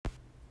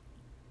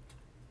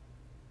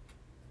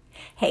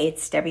Hey,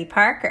 it's Debbie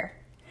Parker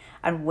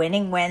on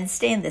Winning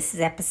Wednesday, and this is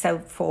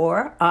episode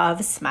 4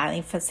 of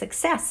Smiling for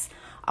Success,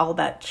 all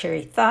about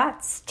cheery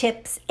thoughts,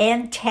 tips,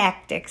 and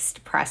tactics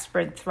to prosper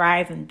and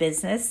thrive in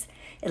business,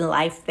 in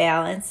life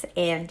balance,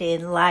 and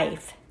in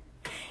life.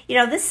 You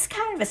know, this is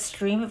kind of a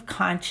stream of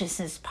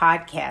consciousness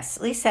podcast.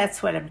 At least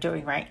that's what I'm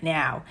doing right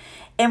now.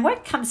 And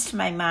what comes to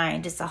my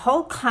mind is the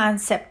whole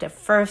concept of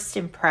first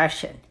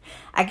impression.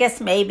 I guess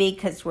maybe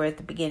because we're at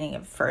the beginning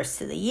of first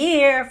of the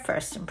year,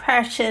 first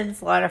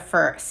impressions, a lot of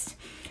firsts.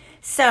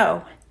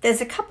 So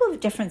there's a couple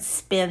of different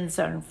spins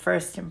on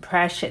first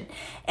impression.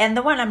 And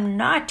the one I'm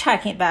not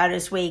talking about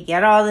is where you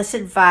get all this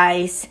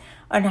advice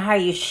on how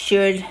you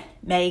should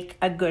make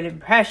a good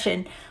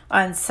impression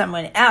on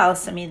someone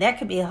else. I mean, that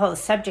could be a whole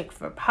subject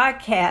for a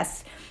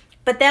podcast,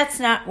 but that's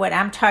not what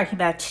I'm talking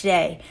about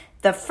today.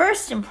 The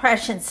first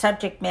impression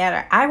subject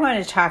matter I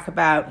want to talk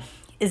about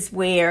is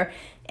where,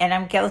 and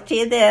I'm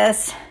guilty of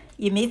this,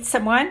 you meet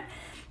someone,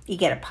 you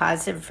get a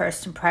positive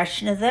first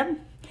impression of them,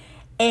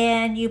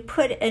 and you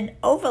put an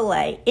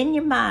overlay in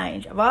your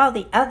mind of all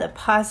the other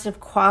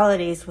positive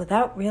qualities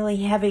without really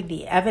having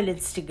the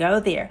evidence to go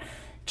there,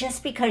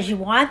 just because you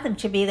want them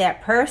to be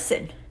that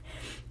person.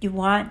 You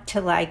want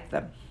to like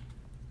them.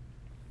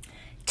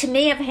 To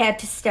me, I've had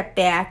to step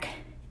back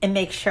and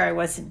make sure I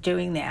wasn't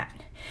doing that,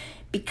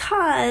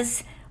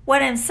 because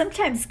what I'm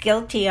sometimes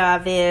guilty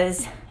of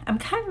is I'm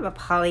kind of a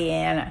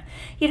Pollyanna.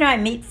 You know, I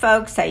meet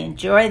folks, I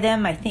enjoy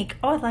them, I think,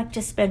 I'd like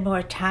to spend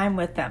more time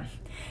with them.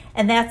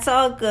 And that's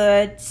all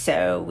good,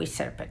 so we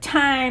set up a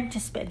time to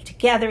spend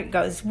together, it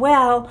goes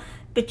well,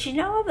 but you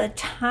know, over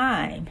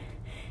time,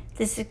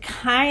 there's a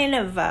kind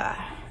of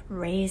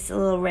raise the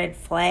little red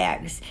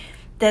flags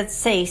that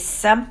say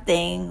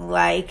something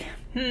like,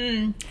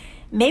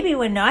 maybe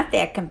we're not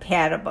that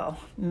compatible.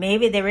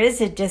 Maybe there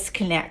is a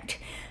disconnect.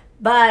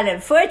 But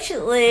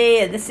unfortunately,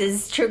 and this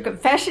is true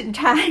confession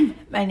time,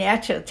 my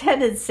natural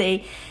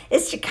tendency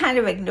is to kind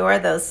of ignore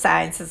those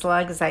signs as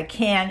long as I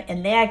can,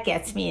 and that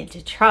gets me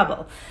into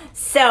trouble.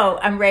 So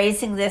I'm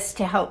raising this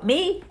to help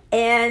me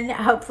and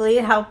hopefully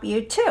help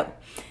you too.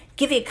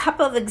 Give you a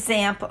couple of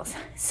examples.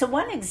 So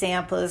one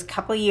example is a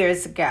couple of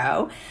years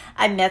ago,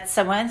 I met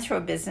someone through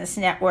a business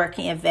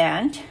networking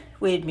event.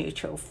 We had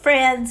mutual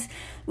friends.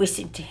 We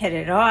seemed to hit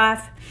it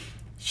off.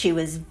 She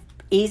was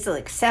easily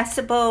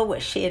accessible,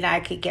 where she and I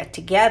could get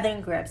together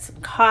and grab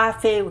some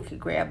coffee. We could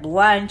grab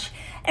lunch,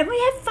 and we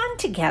had fun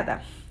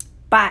together.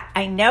 But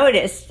I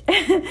noticed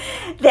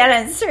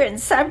that on certain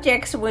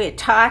subjects we were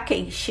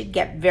talking, she'd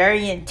get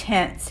very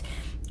intense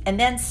and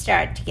then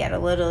start to get a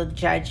little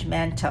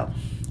judgmental.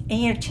 And,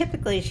 you know,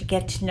 typically as you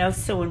get to know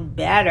someone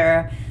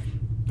better,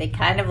 they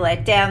kind of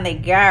let down their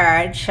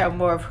guard, show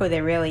more of who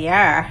they really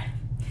are.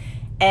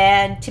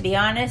 And to be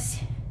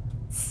honest,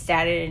 it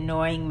started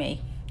annoying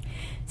me.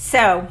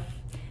 So,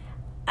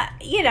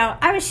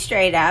 I was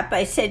straight up.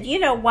 I said,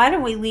 why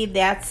don't we leave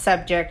that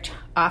subject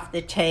off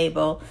the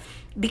table?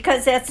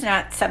 Because that's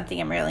not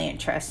something I'm really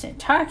interested in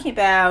talking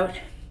about.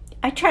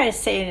 I try to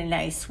say it in a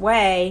nice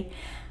way,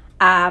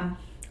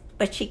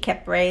 but she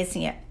kept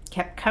raising it,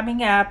 kept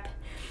coming up.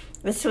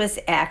 This was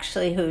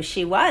actually who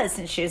she was,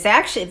 and she was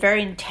actually a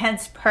very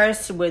intense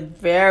person with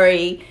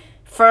very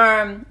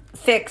firm,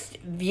 fixed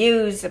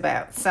views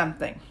about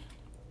something.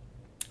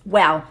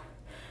 Well,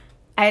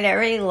 I'd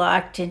already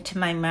locked into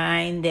my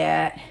mind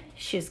that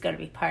she was going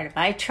to be part of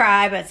my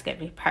tribe, I was going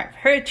to be part of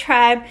her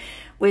tribe,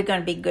 we're going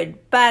to be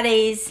good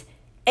buddies,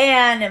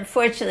 and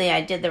unfortunately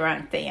I did the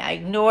wrong thing. I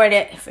ignored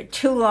it for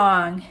too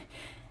long,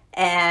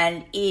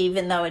 and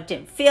even though it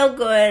didn't feel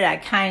good, I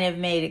kind of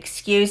made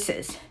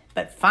excuses.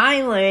 But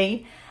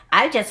finally,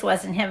 I just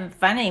wasn't having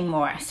fun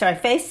anymore. So I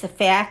faced the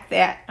fact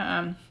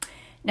that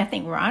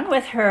nothing wrong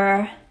with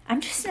her. I'm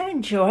just not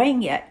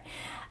enjoying it.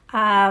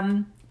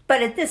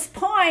 But at this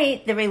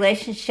point, the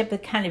relationship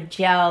had kind of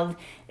gelled.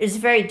 It was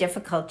very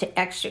difficult to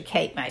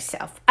extricate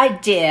myself. I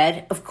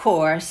did, of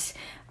course,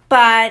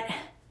 but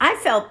I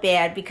felt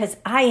bad because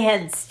I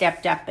hadn't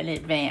stepped up in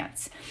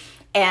advance.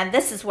 And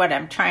this is what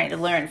I'm trying to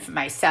learn for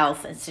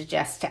myself and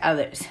suggest to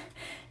others.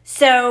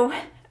 So,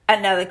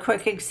 another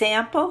quick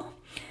example,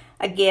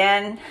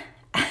 again,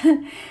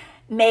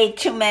 made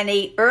too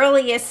many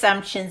early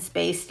assumptions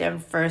based on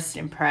first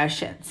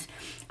impressions.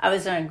 I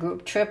was on a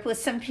group trip with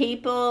some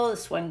people.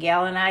 This one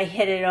gal and I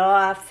hit it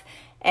off,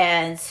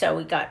 and so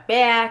we got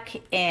back,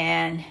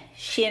 and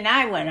she and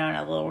I went on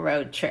a little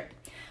road trip.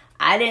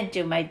 I didn't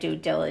do my due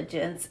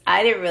diligence.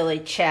 I didn't really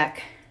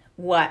check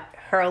what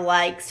her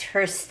likes,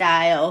 her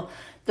style,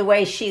 the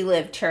way she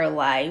lived her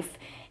life.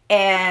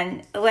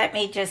 And let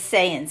me just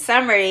say, in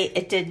summary,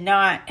 it did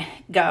not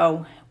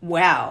go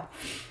well.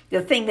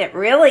 The thing that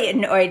really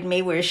annoyed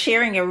me was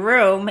sharing a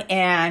room,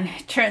 and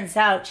it turns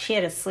out she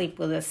had to sleep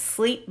with a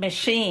sleep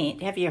machine.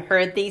 Have you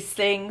heard these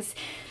things?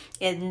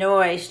 And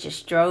noise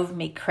just drove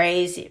me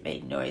crazy. It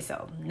made noise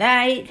all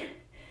night.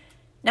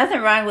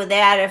 Nothing wrong with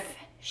that if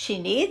she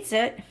needs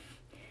it,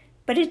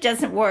 but it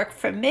doesn't work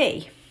for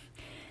me.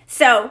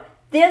 So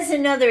there's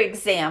another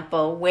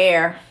example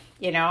where,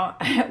 we're not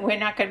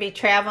going to be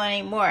traveling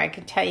anymore. I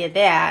can tell you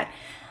that.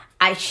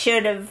 I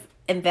should have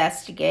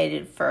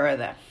investigated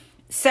further.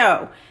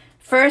 So,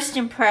 first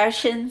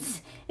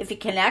impressions, if you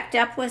connect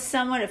up with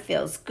someone, it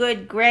feels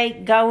good,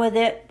 great, go with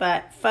it.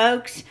 But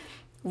folks,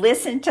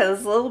 listen to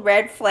those little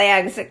red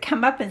flags that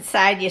come up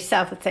inside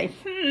yourself and say,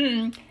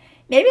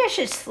 maybe I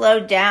should slow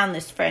down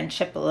this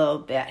friendship a little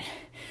bit.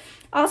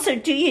 Also,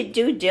 do your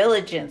due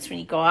diligence when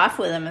you go off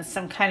with them on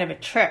some kind of a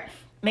trip.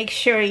 Make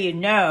sure you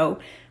know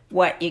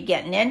what you're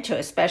getting into,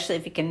 especially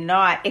if you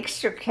cannot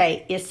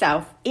extricate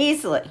yourself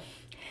easily.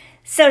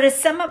 So to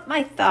sum up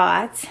my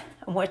thoughts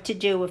on what to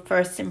do with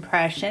first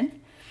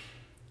impression,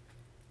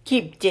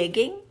 keep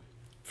digging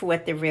for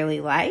what they're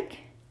really like.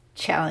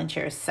 Challenge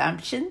your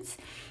assumptions.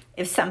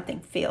 If something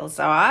feels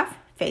off,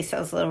 face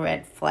those little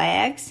red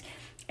flags.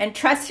 And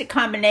trust a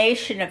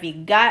combination of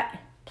your gut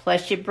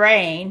plus your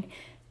brain.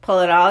 Pull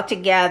it all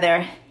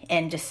together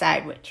and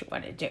decide what you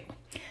want to do.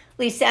 At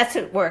least that's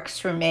what works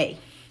for me.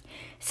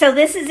 So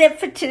this is it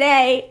for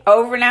today.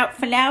 Over and out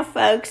for now,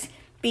 folks.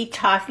 Be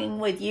talking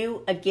with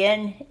you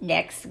again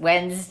next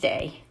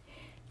Wednesday.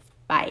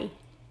 Bye.